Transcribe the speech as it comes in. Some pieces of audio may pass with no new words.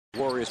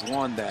Warriors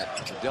won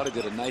that. Deli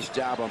did a nice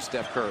job on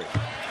Steph Curry.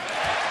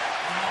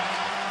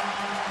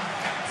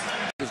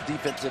 His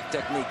defensive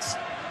techniques.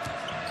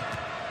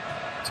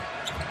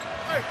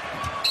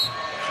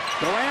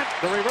 Durant,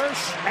 the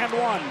reverse, and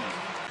one.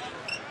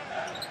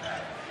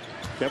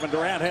 Kevin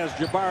Durant has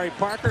Jabari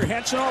Parker.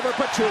 Henson over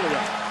Pachulia.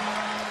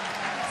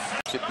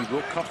 Should be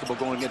real comfortable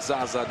going against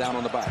Zaza down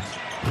on the box.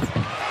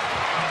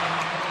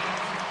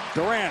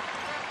 Durant.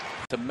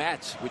 To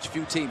match, which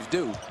few teams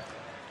do.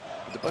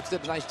 The Bucks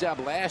did a nice job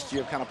last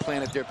year of kind of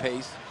playing at their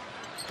pace.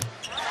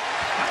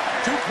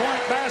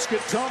 Two-point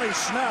basket, Tony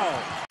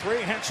Snell.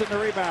 Three, Henson the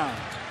rebound.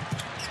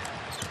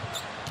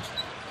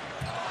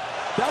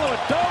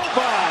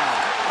 Dellavedova.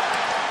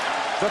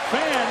 The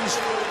fans.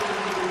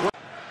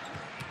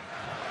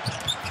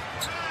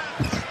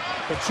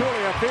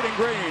 Pachulia feeding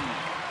Green.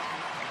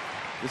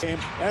 This game,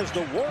 as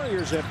the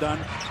Warriors have done,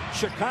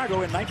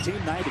 Chicago in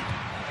 1990.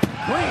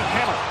 Green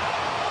hammer.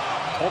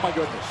 Oh my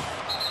goodness.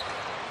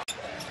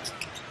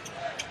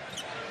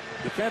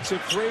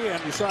 Defensive three,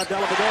 and you saw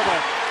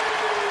Dellavedova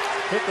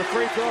hit the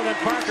free throw, then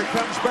Parker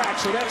comes back,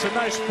 so that's a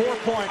nice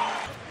 4-point.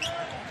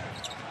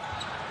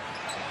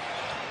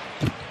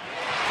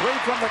 Three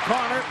from the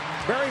corner,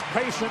 very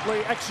patiently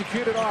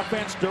executed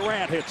offense.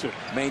 Durant hits it.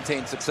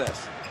 Maintained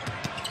success.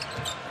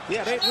 He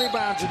had 8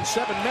 rebounds in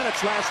 7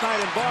 minutes last night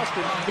in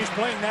Boston. He's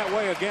playing that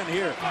way again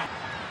here.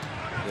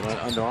 You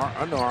know,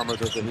 Under Armour,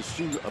 his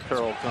shoe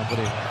apparel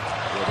company.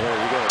 Well, there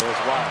you go. There's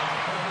why.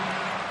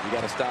 You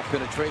got to stop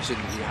penetration.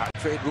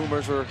 Trade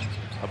rumors were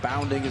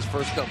abounding his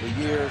first couple of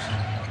years.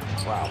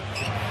 Wow.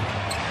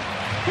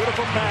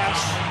 Beautiful pass.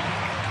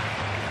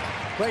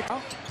 Great.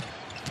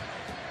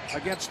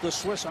 Against the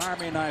Swiss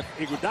Army knife,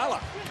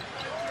 Iguodala.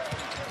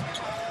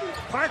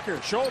 Parker,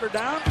 shoulder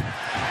down.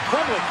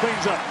 Plumlee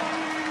cleans up.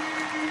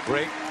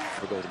 Great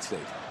for Golden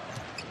State.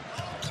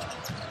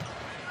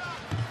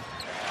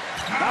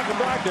 Malcolm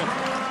Brogdon.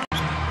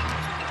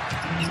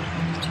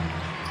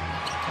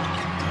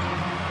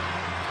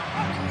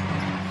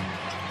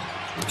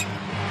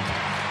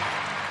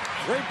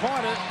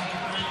 Three-pointer.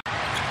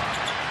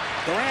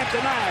 Durant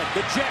denied.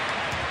 The jet.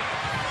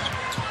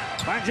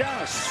 By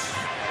Giannis.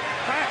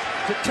 Back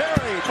to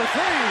Terry for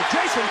three.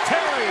 Jason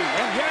Terry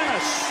and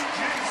Giannis.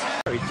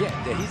 Jet.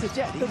 Yeah, he's a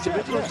jet. He's a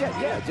original jet.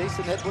 Yeah,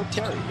 Jason Edward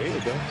Terry. There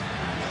you go.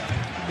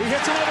 He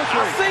hits another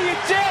three. I'll see you,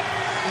 Jet.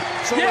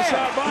 So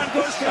yeah. Bond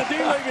goes to the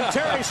D-League and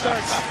Terry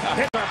starts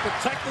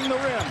protecting the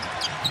rim.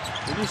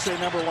 When you say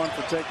number one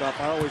for takeoff,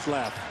 I always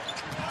laugh.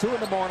 2 in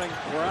the morning,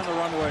 we're on the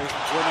runway,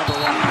 we're number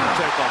one for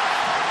takeoff.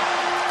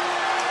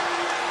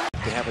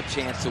 They have a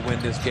chance to win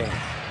this game.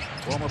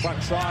 Former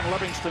Buck Sean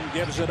Livingston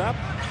gives it up.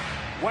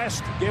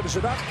 West gives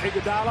it up.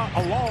 Iguodala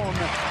alone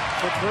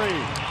for 3.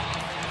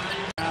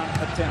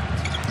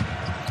 Attempt.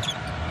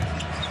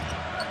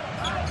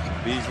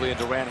 Beasley and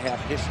Durant have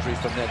history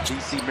from that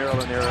D.C.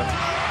 Maryland area.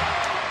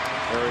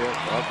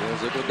 Oh,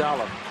 there's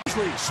Iguodala.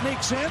 Beasley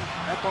sneaks in.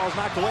 That ball's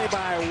knocked away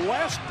by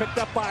West. Picked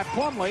up by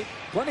Plumlee.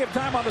 Plenty of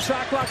time on the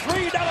shot clock.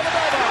 3,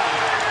 Dellavedova.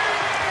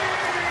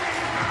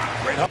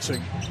 Great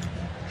hustling.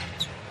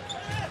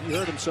 He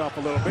hurt himself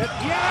a little bit.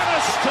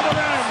 Giannis to the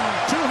rim.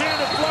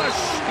 Two-handed flush.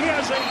 He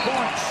has 8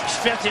 points.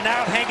 Stretching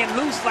out, hanging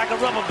loose like a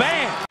rubber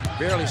band.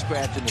 Barely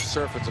scratching the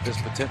surface of his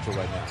potential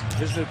right now.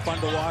 Isn't it fun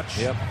to watch?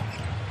 Yep.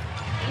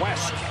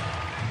 West.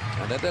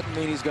 And that doesn't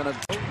mean he's going to...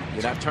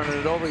 You're not turning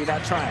it over, you're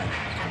not trying.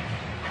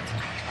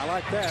 I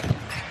like that.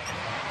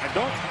 I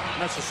don't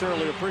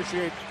necessarily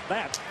appreciate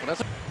that. Well,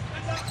 that's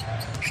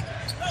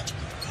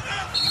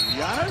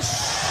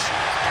Giannis.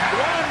 And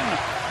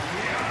 1.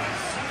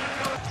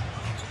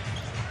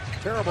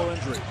 Terrible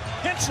injury.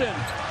 Henson.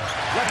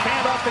 Left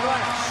hand off the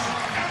glass.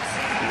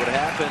 See what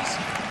happens.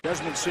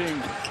 Desmond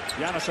seeing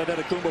Giannis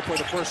Antetokounmpo for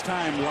the first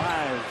time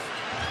live.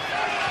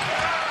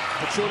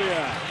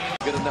 Pachulia.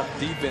 Good enough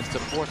defense to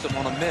force him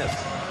on a miss.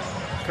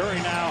 Curry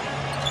now,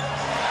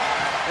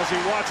 as he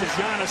watches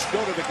Giannis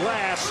go to the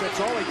glass, that's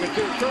all he can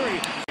do.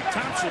 Curry.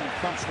 Thompson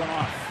pumps one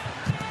off.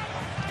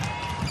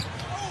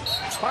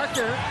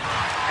 Parker.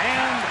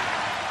 And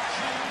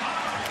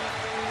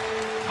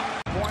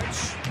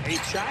points. 8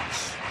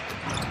 shots.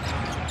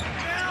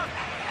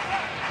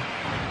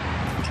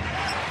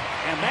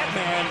 And that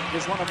man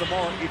is one of the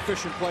more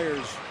efficient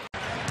players.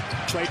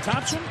 Klay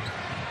Thompson.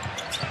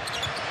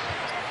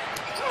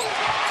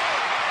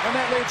 And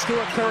that leads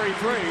to a Curry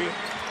 3.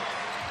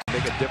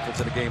 Make a difference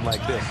in a game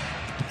like this.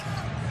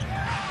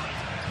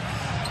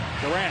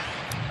 Durant.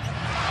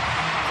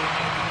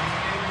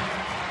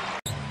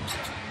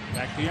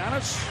 Back to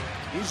Giannis.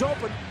 He's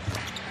open.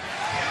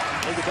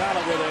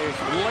 Iguodala with a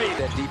late.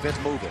 That defense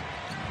moving.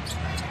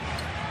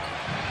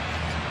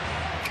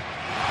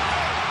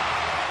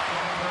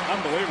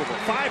 Unbelievable.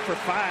 5 for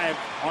 5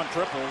 on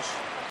triples.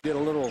 Did a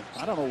little,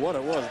 I don't know what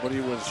it was, but he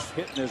was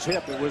hitting his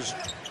hip. It was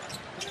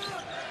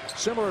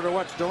similar to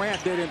what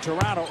Durant did in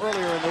Toronto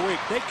earlier in the week.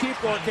 They keep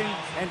working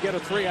and get a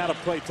 3 out of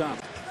Klay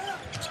Thompson.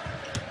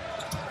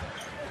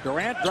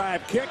 Durant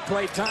drive kick,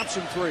 Klay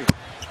Thompson 3.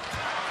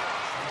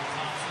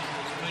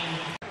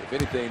 If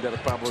anything, that'll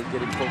probably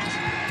get him focused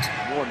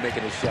more on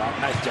making a shot.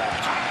 Nice job.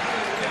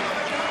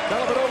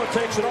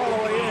 takes it all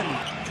the way in.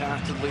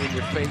 Constantly in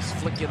your face,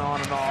 flicking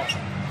on and off.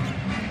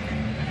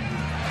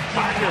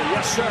 Parker,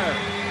 yes, sir.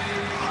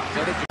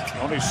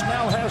 Only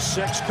Snell has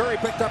 6. Curry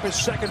picked up his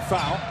second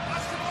foul.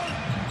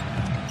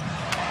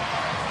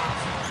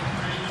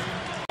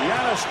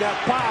 Giannis got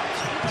popped.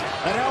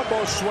 An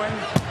elbow swing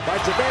by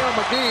JaVale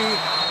McGee.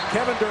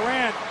 Kevin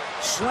Durant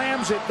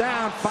slams it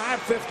down.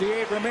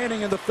 5:58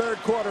 remaining in the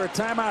third quarter. A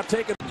timeout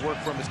taken. Work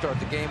for him to start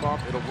the game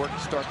off. It'll work to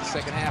start the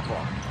second half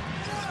off.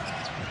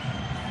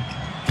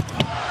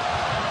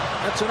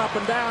 That's an up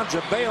and down.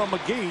 JaVale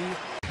McGee.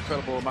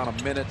 Incredible amount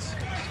of minutes.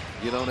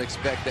 You don't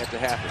expect that to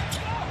happen.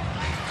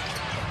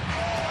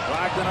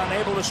 Brogdon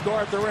unable to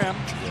score at the rim.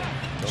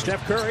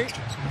 Steph Curry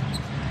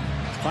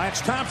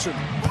finds Thompson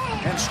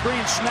and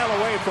screens Snell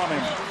away from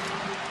him.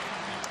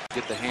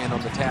 Get the hand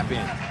on the tap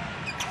in.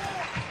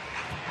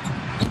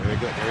 Very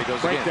good. There he goes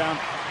again. Breakdown.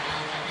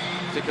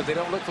 Because they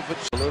don't look for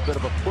a little bit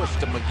of a push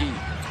to McGee.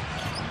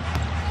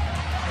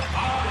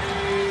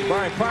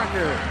 Barry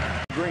Parker.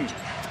 Green.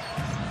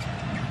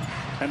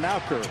 And now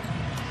Curry.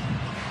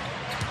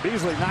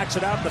 Beasley knocks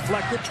it out,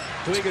 deflected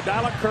to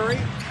Iguodala. Curry.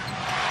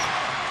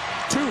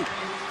 2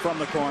 from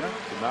the corner.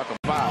 Malcolm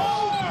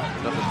fouls.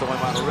 Enough to throw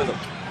him out of rhythm.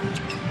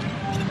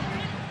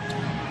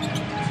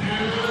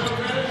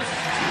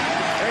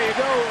 There you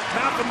go,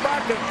 Malcolm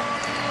Brogdon.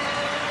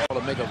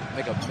 To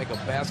make a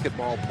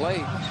basketball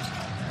play.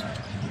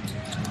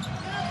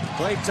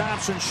 Klay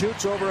Thompson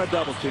shoots over a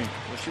double team.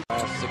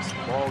 Last 6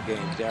 ball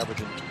games,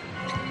 averaging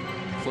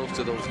close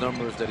to those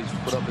numbers that he's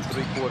put up in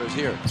 3 quarters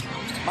here.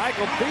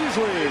 Michael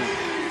Beasley.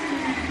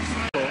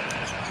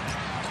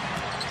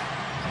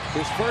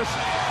 His first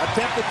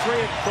attempted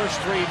 3, first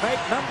 3 make.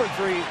 Number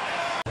 3.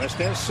 West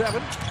has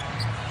 7.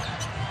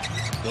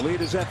 The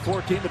lead is at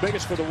 14, the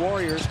biggest for the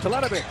Warriors.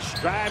 Teletovic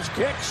drives,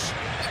 kicks.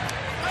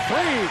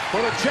 3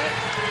 for the Jet.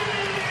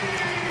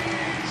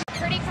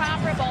 Pretty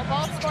comparable,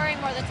 both scoring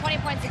more than 20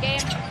 points a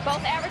game,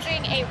 both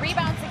averaging 8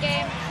 rebounds a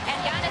game, and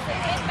Giannis is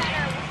a bit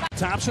better.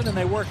 Thompson, and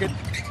they work it.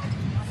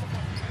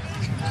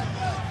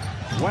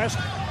 West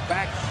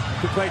back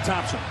to Klay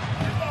Thompson.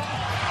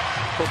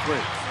 For 3.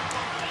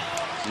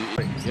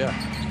 Yeah,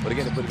 but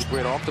again, it's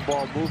great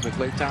off-the-ball movement.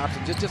 Klay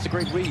Thompson, just a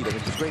great read. I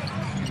mean, just great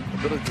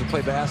ability to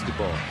play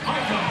basketball.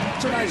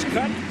 It's a nice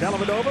cut.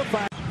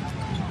 Dellavedova.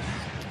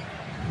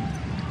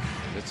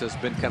 It's just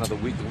been kind of the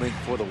weak link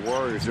for the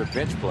Warriors, their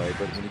bench play.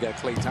 But when you got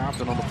Klay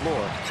Thompson on the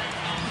floor,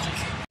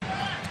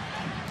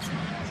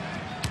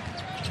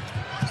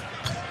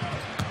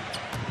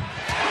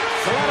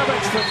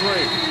 Teletovic for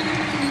 3.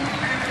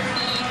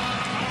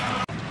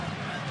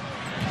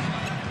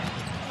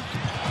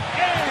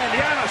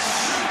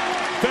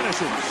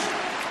 Finishes.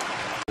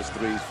 His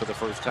threes for the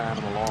first time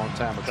in a long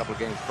time, a couple of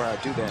games prior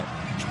to that.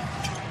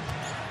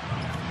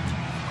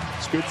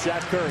 Scoop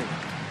shot Curry.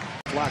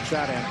 Block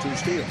shot and 2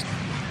 steals.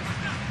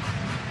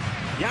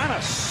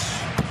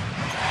 Giannis.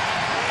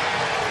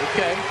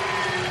 Okay.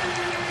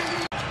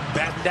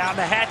 Batten down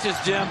the hatches,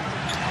 Jim.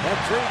 That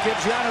 3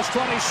 gives Giannis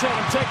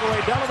 27.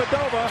 Takeaway.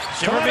 Dellavedova.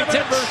 Shiver me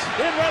timbers.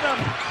 In rhythm.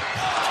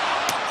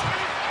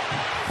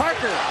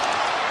 Parker.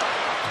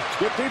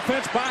 Good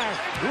defense by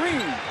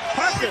Green.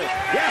 Parker.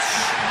 Yes.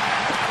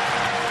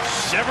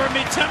 Shiver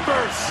me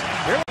timbers.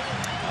 I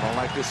don't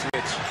like this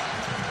switch.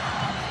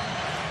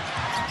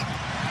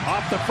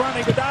 Off the front,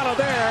 Iguodala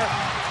there.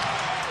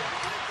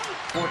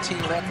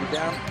 14 left. We're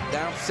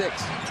down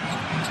 6.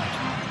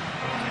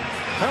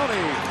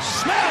 Tony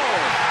Snell.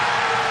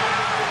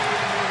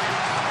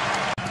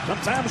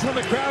 Sometimes when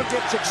the crowd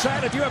gets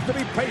excited, you have to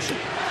be patient.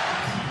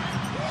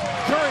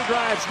 Curry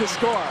drives to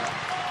score.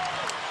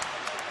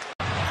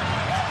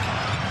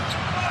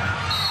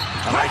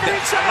 I like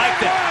that. I like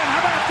that.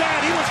 How about that?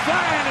 He was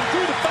flying and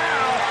threw the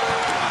foul.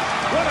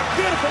 What a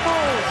beautiful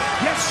move.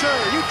 Yes, sir.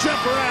 You jump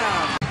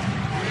around.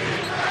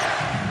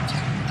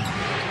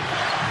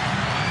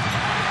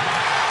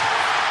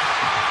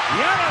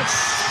 Giannis.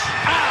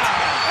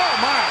 Oh,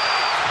 my.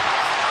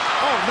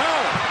 Oh, no.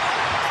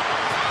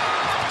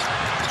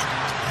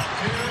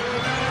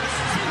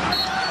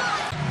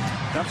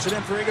 Dumps it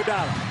in for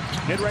Iguodala.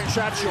 Mid-range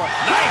shot short.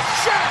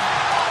 Nice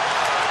shot.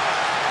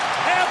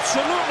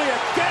 Absolutely a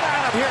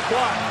get-out-of-here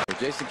block.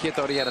 Jason Kidd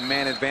thought he had a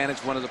man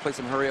advantage, wanted to play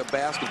some hurry-up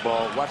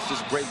basketball. Watch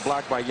this great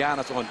block by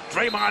Giannis on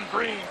Draymond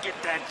Green, get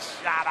that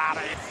shot out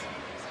of it.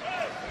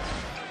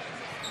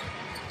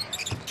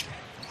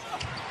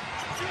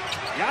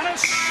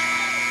 Giannis.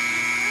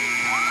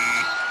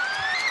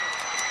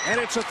 And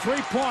it's a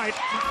 3-point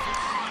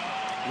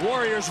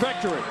Warriors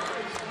victory.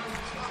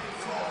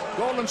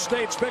 Golden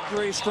State's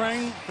victory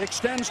string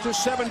extends to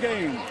 7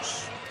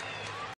 games.